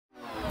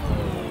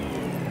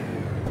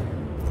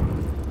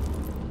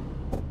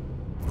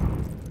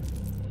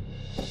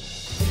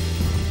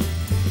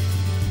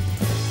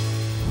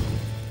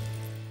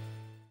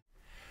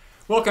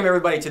Welcome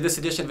everybody to this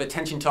edition of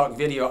Attention Talk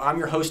Video. I'm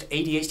your host,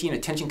 ADHD and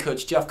Attention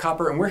Coach Jeff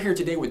Copper, and we're here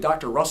today with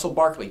Dr. Russell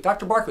Barkley.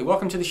 Dr. Barkley,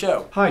 welcome to the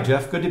show. Hi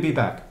Jeff, good to be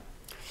back.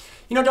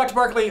 You know, Dr.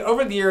 Barkley,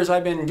 over the years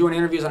I've been doing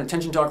interviews on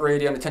Attention Talk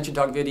Radio and Attention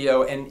Talk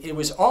Video, and it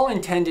was all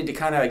intended to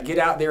kind of get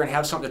out there and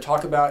have something to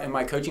talk about in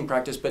my coaching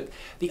practice, but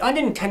the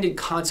unintended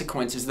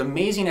consequences, the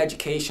amazing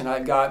education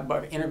I've got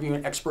by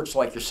interviewing experts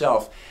like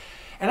yourself.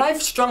 And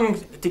I've strung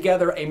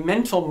together a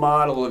mental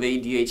model of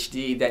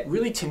ADHD that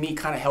really, to me,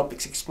 kind of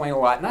helps explain a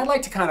lot. And I'd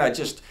like to kind of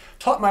just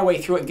talk my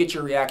way through it and get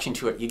your reaction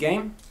to it. You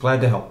game? Glad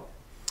to help.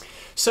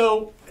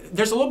 So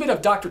there's a little bit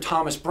of Dr.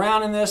 Thomas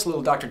Brown in this, a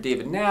little Dr.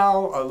 David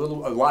Now, a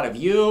lot of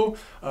you,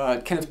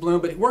 Kenneth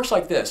Bloom, but it works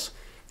like this.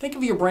 Think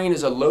of your brain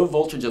as a low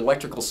voltage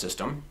electrical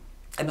system,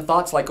 and the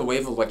thought's like a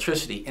wave of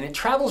electricity, and it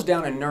travels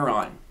down a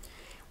neuron.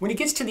 When it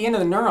gets to the end of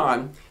the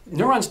neuron,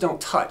 neurons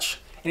don't touch,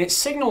 and it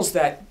signals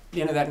that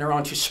that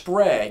neuron to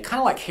spray, kind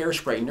of like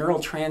hairspray,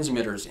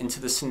 neurotransmitters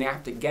into the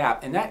synaptic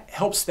gap, and that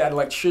helps that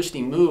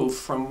electricity move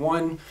from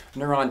one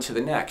neuron to the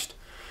next.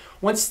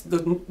 Once the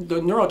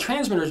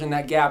neurotransmitters in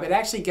that gap, it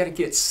actually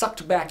gets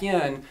sucked back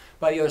in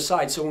by the other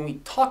side. So when we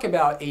talk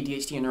about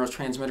ADHD and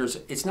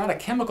neurotransmitters, it's not a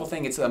chemical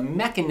thing, it's a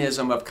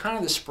mechanism of kind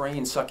of the spraying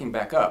and sucking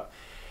back up.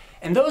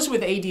 And those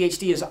with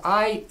ADHD,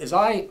 as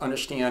I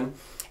understand,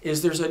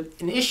 is there's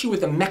an issue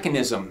with the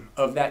mechanism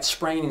of that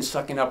spraying and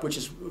sucking up, which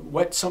is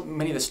what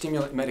many of the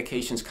stimulant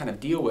medications kind of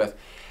deal with.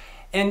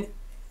 And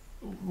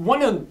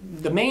one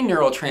of the main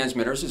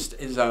neurotransmitters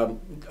is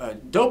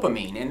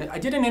dopamine. And I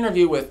did an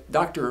interview with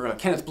Dr.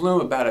 Kenneth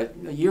Bloom about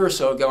a year or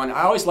so ago, and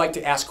I always like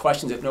to ask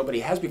questions that nobody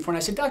has before. And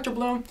I said, Dr.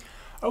 Bloom,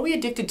 are we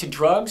addicted to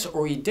drugs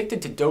or are we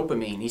addicted to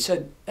dopamine? He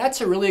said,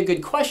 that's a really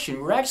good question.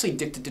 We're actually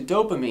addicted to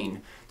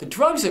dopamine. The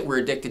drugs that we're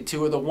addicted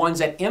to are the ones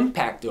that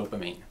impact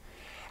dopamine.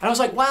 And I was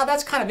like, wow,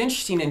 that's kind of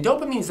interesting. And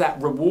dopamine is that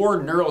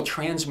reward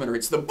neurotransmitter.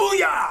 It's the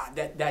booyah,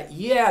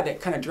 that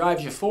kind of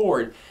drives you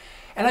forward.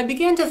 And I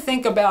began to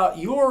think about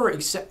your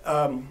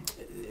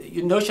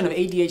notion of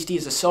ADHD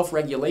as a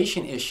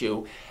self-regulation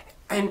issue.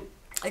 And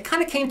it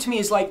kind of came to me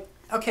as like,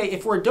 okay,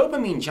 if we're a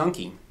dopamine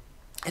junkie,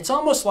 it's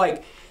almost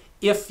like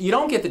if you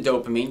don't get the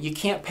dopamine, you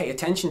can't pay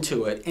attention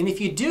to it. And if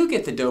you do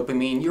get the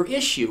dopamine, your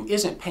issue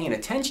isn't paying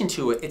attention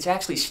to it, it's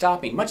actually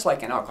stopping, much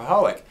like an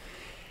alcoholic.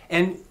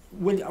 And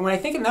when I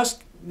think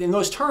in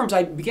those terms,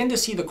 I begin to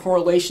see the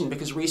correlation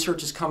because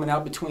research is coming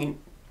out between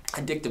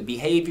addictive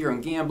behavior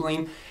and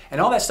gambling and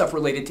all that stuff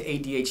related to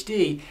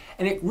ADHD,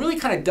 and it really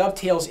kind of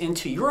dovetails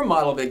into your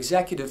model of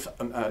executive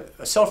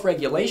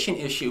self-regulation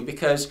issue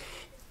because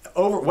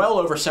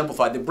well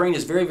oversimplified, the brain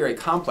is very, very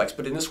complex,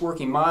 but in this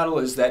working model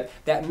is that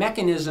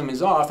mechanism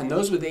is off, and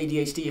those with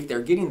ADHD, if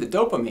they're getting the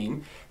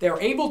dopamine, they're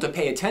able to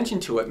pay attention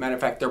to it. Matter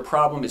of fact, their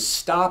problem is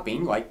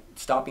stopping, like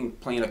stopping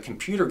playing a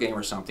computer game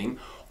or something,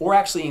 or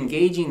actually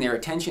engaging their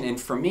attention. And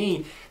for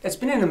me, that's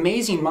been an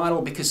amazing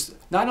model because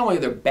not only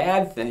are there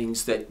bad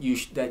things that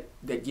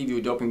give you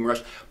a dopamine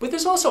rush, but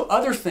there's also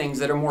other things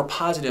that are more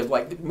positive.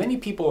 Like many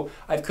people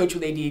I've coached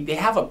with ADHD, they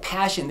have a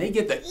passion, they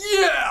get the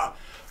yeah!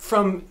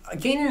 From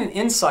gaining an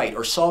insight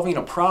or solving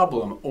a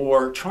problem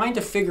or trying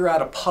to figure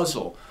out a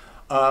puzzle.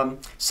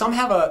 Some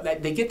have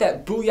they get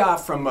that booyah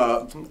from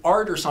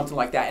art or something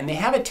like that, and they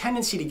have a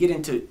tendency to get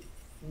into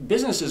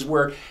businesses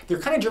where they're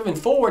kind of driven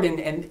forward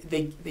and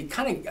they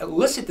kind of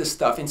elicit this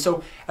stuff. And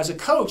so as a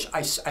coach,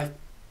 I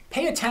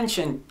pay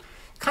attention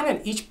kind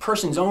of each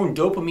person's own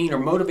dopamine or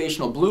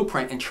motivational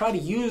blueprint and try to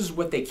use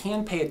what they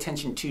can pay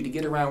attention to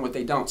get around what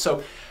they don't.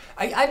 So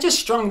I just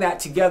strung that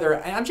together,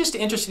 and I'm just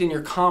interested in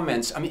your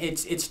comments. I mean,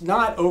 it's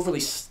not overly,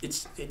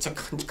 it's a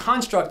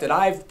construct that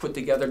I've put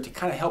together to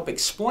kind of help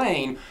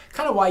explain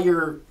kind of why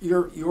your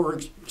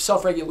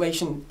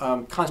self-regulation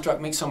construct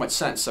makes so much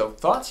sense. So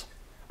thoughts?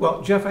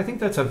 Well, Jeff, I think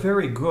that's a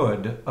very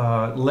good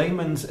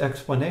layman's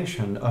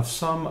explanation of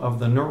some of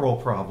the neural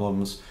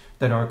problems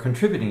that are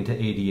contributing to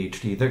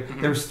ADHD.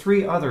 There's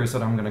three others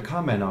that I'm going to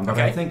comment on, but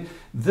okay. I think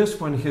this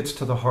one hits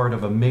to the heart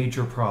of a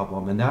major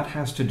problem, and that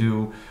has to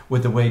do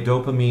with the way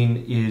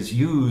dopamine is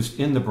used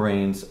in the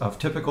brains of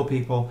typical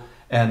people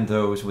and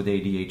those with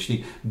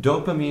ADHD.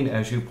 Dopamine,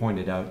 as you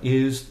pointed out,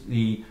 is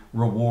the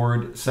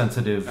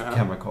reward-sensitive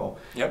chemical.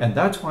 Yep. And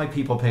that's why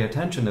people pay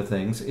attention to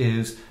things,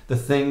 is the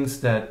things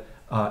that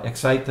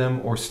excite them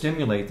or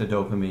stimulate the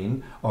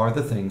dopamine are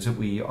the things that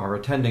we are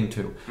attending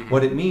to.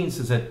 What it means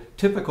is that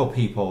typical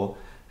people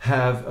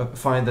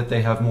find that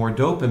they have more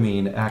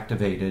dopamine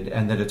activated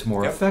and that it's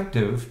more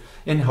effective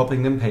in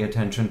helping them pay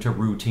attention to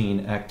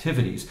routine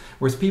activities,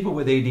 whereas people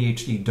with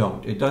ADHD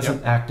don't. It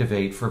doesn't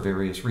activate for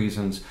various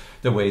reasons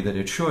the way that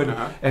it should,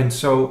 and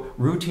so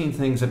routine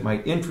things that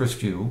might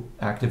interest you,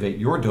 activate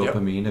your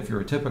dopamine if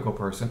you're a typical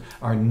person,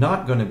 are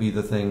not going to be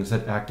the things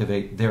that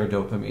activate their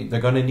dopamine.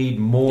 They're going to need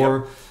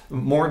more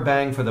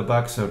bang for the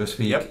buck, so to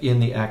speak, in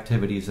the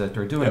activities that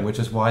they're doing, which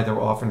is why they're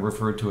often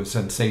referred to as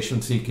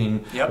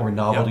sensation-seeking or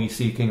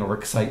novelty-seeking or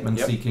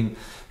excitement-seeking,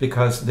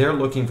 because they're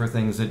looking for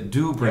things that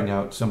do bring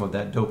out some of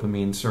that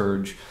dopamine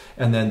surge,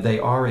 and then they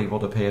are able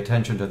to pay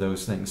attention to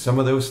those things. Some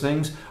of those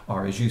things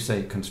are, as you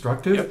say,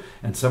 constructive,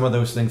 and some of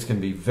those things can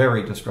be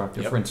very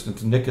destructive. For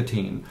instance,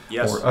 nicotine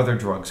or other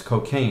drugs,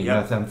 cocaine,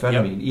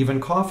 methamphetamine,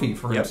 even coffee,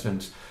 for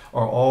instance,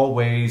 are all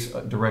ways,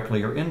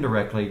 directly or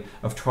indirectly,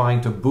 of trying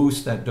to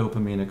boost that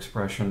dopamine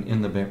expression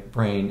in the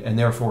brain and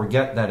therefore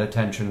get that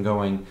attention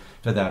going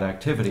to that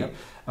activity.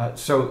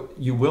 So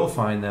you will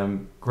find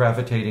them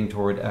gravitating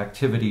toward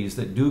activities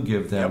that do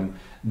give them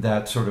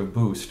that sort of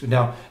boost.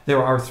 Now,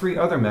 there are three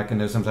other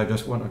mechanisms I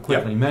just want to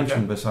quickly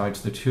mention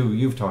besides the two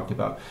you've talked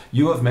about.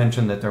 You have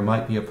mentioned that there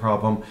might be a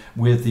problem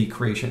with the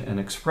creation and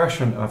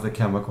expression of the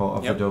chemical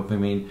of the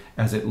dopamine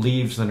as it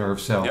leaves the nerve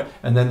cell.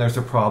 And then there's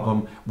a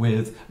problem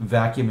with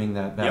vacuuming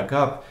that back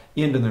up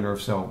into the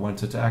nerve cell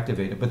once it's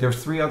activated. But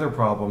there's three other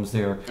problems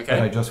there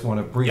that I just want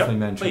to briefly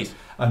mention. Please.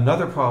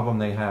 Another problem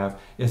they have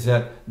is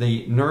that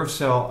the nerve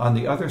cell on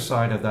the other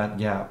side of that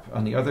gap,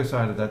 on the other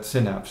side of that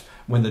synapse,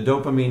 when the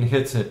dopamine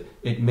hits it,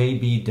 it may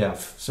be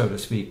deaf, so to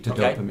speak, to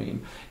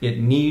dopamine. It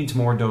needs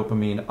more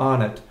dopamine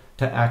on it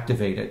to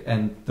activate it.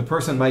 And the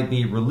person might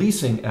be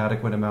releasing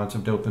adequate amounts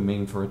of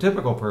dopamine for a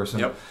typical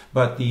person,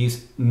 but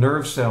these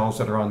nerve cells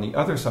that are on the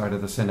other side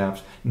of the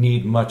synapse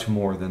need much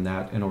more than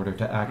that in order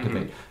to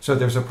activate. So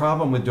there's a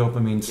problem with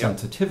dopamine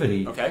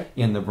sensitivity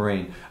in the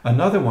brain.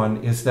 Another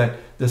one is that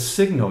the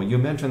signal, you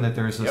mentioned that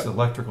there's this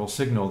electrical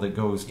signal that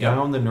goes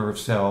down the nerve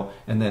cell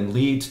and then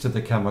leads to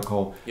the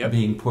chemical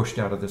being pushed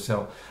out of the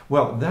cell.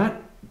 Well,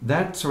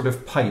 that sort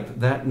of pipe,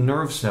 that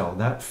nerve cell,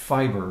 that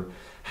fiber,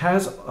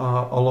 has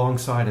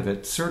alongside of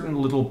it certain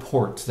little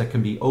ports that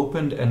can be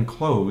opened and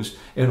closed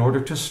in order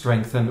to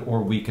strengthen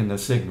or weaken the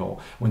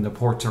signal. When the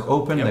ports are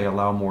open, they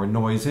allow more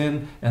noise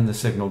in and the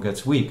signal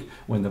gets weak.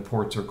 When the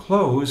ports are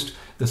closed,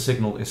 the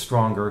signal is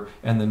stronger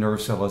and the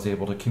nerve cell is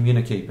able to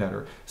communicate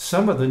better.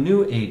 Some of the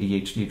new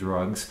ADHD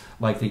drugs,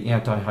 like the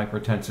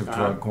antihypertensive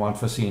drug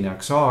guanfacine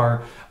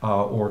XR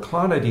or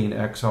clonidine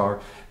XR,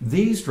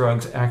 these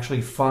drugs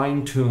actually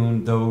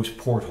fine-tune those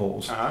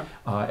portholes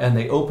and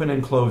they open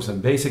and close them.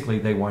 Basically,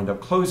 they wind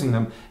up closing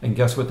them, and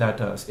guess what that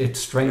does? It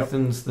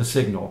strengthens the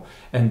signal,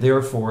 and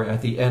therefore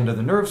at the end of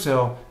the nerve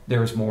cell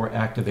there's more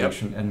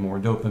activation and more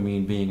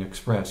dopamine being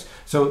expressed.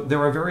 So there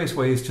are various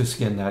ways to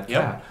skin that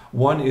cat.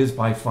 One is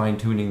by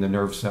fine-tuning the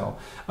nerve cell.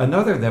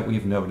 Another that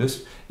we've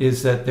noticed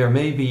is that there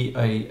may be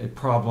a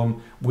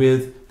problem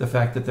with the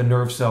fact that the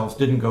nerve cells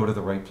didn't go to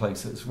the right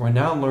places. We're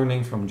now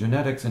learning from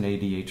genetics and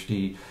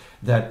ADHD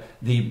that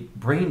the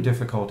brain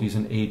difficulties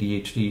in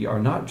ADHD are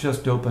not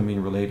just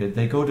dopamine related.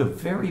 They go to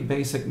very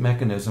basic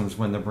mechanisms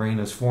when the brain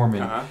is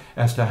forming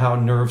as to how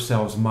nerve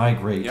cells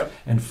migrate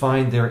and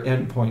find their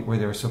endpoint where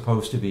they're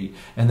supposed to be,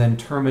 and then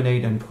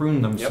terminate and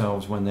prune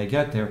themselves when they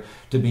get there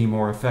to be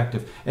more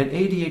effective. And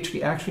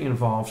ADHD actually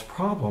involves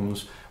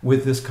problems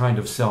with this kind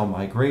of cell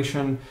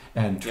migration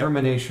and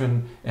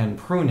termination and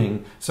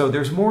pruning. So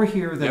there's more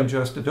here than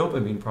just a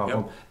dopamine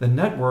problem. The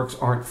networks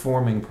aren't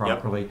forming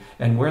properly,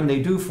 and when they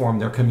do form,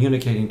 they're communicating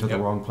to the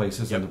wrong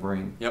places in the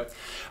brain.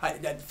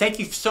 Thank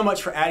you so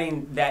much for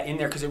adding that in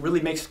there, because it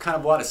really makes kind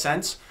of a lot of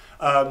sense.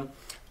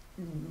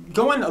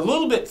 Going a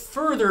little bit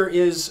further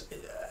is,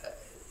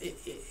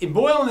 in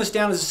boiling this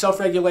down as a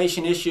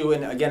self-regulation issue,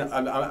 and again,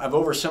 I've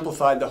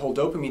oversimplified the whole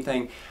dopamine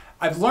thing.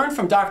 I've learned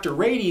from Dr.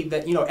 Rady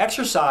that, you know,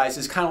 exercise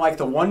is kind of like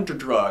the wonder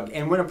drug,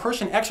 and when a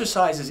person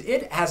exercises,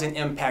 it has an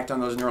impact on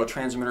those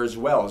neurotransmitters as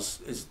well.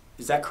 Is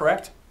that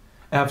correct?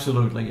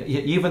 Absolutely.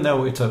 Even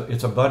though it's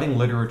a budding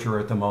literature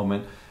at the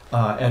moment,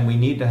 and we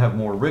need to have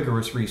more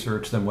rigorous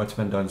research than what's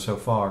been done so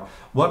far.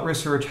 What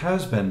research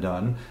has been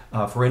done,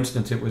 for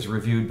instance, it was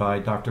reviewed by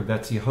Dr.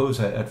 Betsy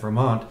Hosa at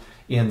Vermont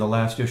in the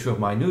last issue of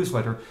my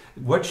newsletter.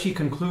 What she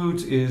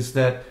concludes is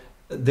that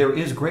there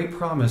is great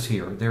promise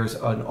here. There's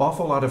an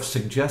awful lot of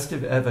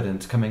suggestive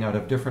evidence coming out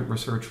of different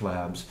research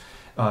labs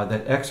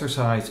that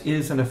exercise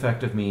is an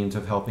effective means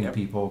of helping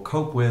people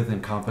cope with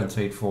and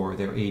compensate for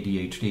their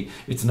ADHD.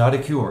 It's not a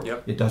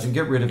cure. It doesn't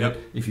get rid of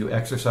it. If you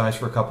exercise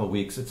for a couple of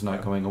weeks, it's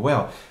not going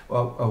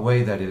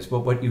away, that is.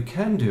 But what you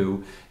can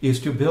do is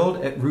to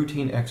build a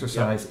routine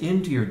exercise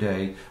into your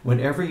day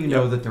whenever you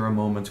know that there are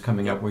moments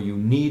coming up where you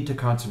need to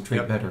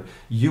concentrate better.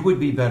 You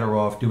would be better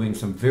off doing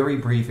some very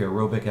brief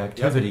aerobic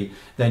activity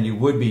than you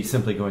would be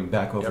simply going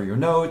back over your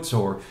notes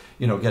or,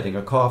 you know, getting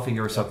a coffee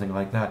or something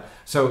like that.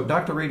 So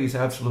Dr. Rady's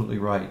absolutely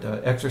right.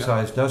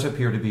 Exercise does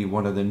appear to be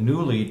one of the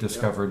newly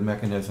discovered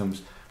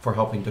mechanisms for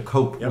helping to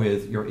cope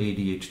with your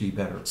ADHD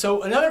better.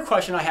 So another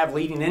question I have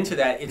leading into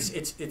that,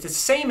 it's the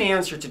same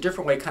answer, it's a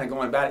different way kind of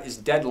going about it, is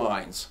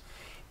deadlines.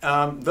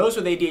 Those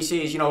with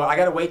ADHD is, you know, I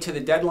got to wait to the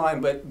deadline,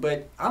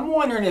 but I'm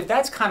wondering if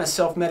that's kind of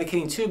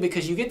self-medicating too,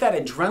 because you get that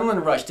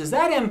adrenaline rush. Does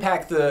that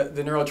impact the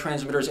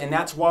neurotransmitters, and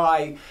that's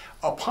why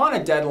upon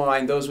a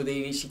deadline, those with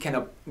ADHD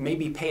can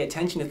maybe pay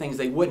attention to things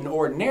they wouldn't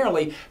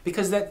ordinarily,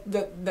 because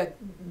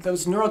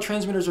those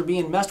neurotransmitters are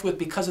being messed with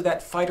because of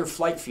that fight or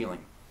flight feeling?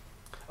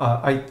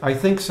 I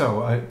think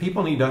so.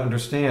 People need to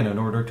understand, in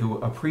order to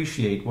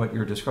appreciate what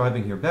you're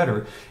describing here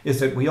better, is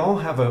that we all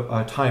have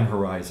a time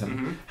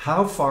horizon.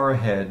 How far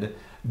ahead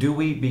do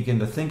we begin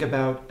to think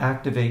about,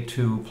 activate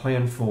to,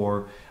 plan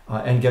for,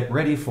 and get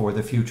ready for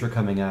the future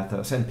coming at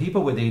us. And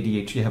people with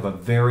ADHD have a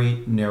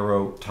very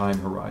narrow time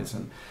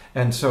horizon.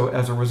 And so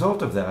as a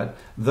result of that,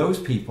 those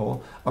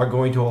people are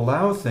going to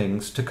allow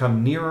things to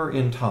come nearer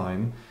in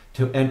time,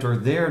 to enter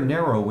their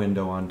narrow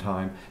window on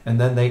time, and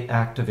then they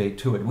activate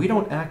to it. We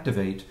don't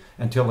activate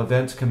until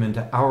events come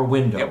into our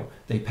window. Yep.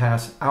 They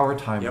pass our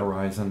time Yep.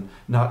 horizon,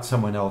 not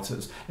someone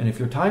else's. And if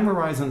your time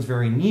horizon is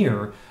very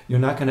near, you're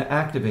not going to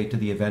activate to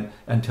the event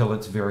until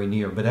it's very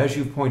near. But as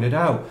you pointed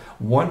out,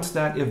 once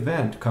that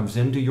event comes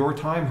into your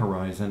time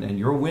horizon and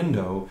your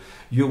window,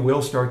 you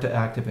will start to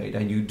activate.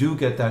 And you do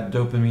get that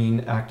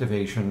dopamine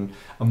activation,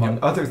 among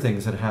Yep. other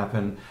things that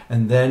happen,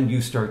 and then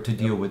you start to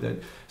deal with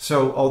it.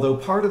 So although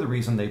part of the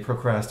reason they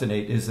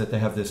procrastinate is that they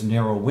have this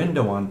narrow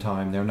window on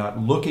time, they're not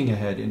looking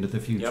ahead into the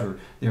future,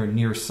 they're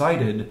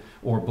nearsighted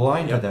or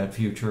blind to that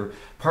future.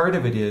 Part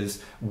of it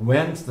is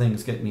when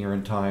things get near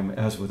in time,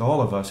 as with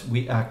all of us,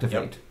 we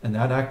activate. And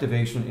that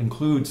activation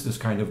includes this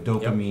kind of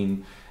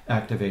dopamine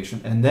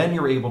activation. And then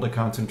you're able to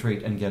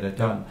concentrate and get it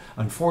done.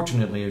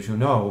 Unfortunately, as you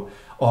know,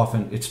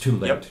 often it's too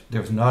late.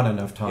 There's not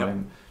enough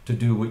time to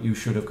do what you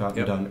should have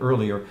gotten done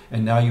earlier,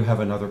 and now you have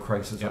another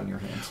crisis on your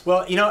hands.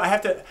 Well, you know,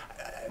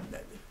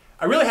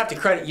 I really have to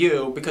credit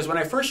you, because when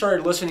I first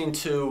started listening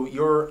to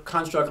your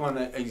construct on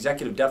the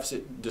executive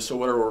deficit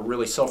disorder, or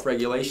really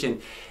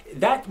self-regulation,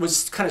 that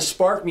was kind of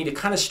sparked me to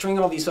kind of string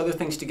all these other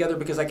things together,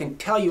 because I can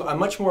tell you I'm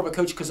much more of a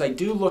coach because I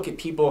do look at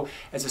people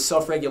as a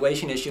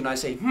self-regulation issue, and I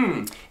say,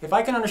 if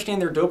I can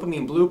understand their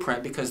dopamine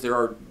blueprint, because there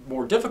are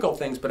more difficult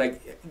things,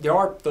 but there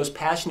are those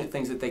passionate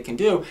things that they can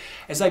do,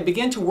 as I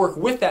begin to work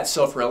with that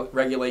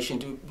self-regulation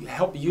to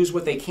help use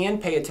what they can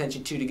pay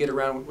attention to get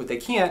around what they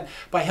can't,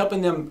 by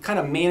helping them kind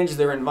of manage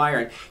their environment.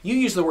 You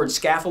use the word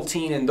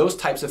scaffolding and those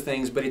types of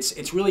things, but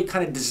it's really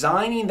kind of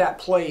designing that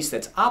place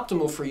that's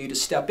optimal for you to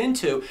step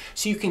into,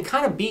 so you can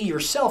kind of be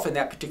yourself in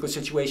that particular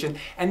situation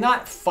and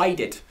not fight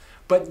it.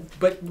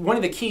 But one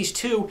of the keys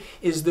too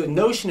is the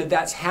notion of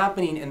that's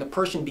happening and the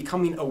person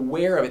becoming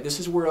aware of it. This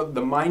is where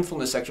the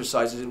mindfulness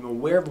exercises and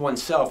aware of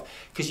oneself,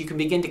 because you can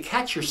begin to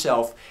catch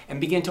yourself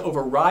and begin to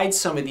override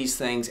some of these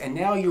things, and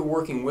now you're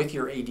working with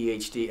your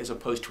ADHD as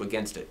opposed to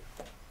against it.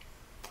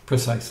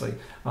 Precisely.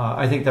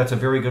 I think that's a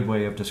very good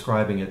way of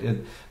describing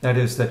it. That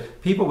is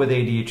that people with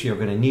ADHD are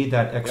going to need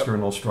that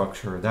external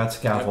structure, that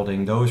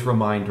scaffolding, those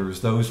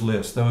reminders, those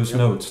lists, those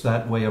notes,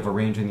 that way of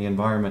arranging the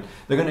environment.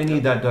 They're going to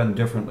need that done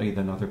differently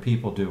than other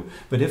people do.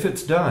 But if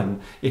it's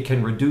done, it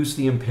can reduce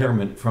the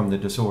impairment from the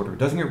disorder. It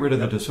doesn't get rid of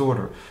the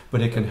disorder,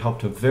 but it can help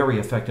to very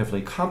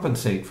effectively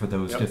compensate for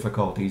those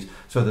difficulties,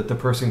 so that the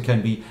person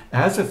can be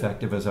as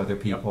effective as other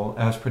people,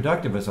 as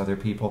productive as other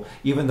people,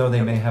 even though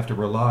they may have to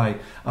rely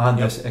on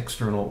this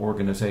external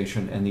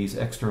organization and these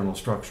external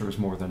structures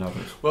more than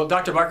others. Well,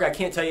 Dr. Barker, I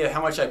can't tell you how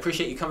much I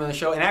appreciate you coming on the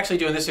show and actually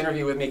doing this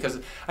interview with me,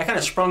 because I kind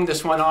of sprung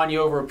this one on you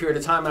over a period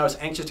of time, and I was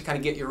anxious to kind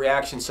of get your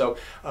reaction. So,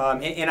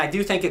 and I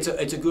do think it's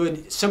a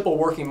good, simple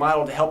working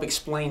model to help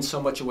explain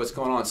so much of what's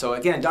going on. So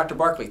again, Dr.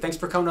 Barkley, thanks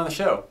for coming on the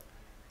show.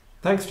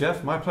 Thanks,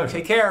 Jeff. My pleasure.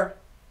 Take care.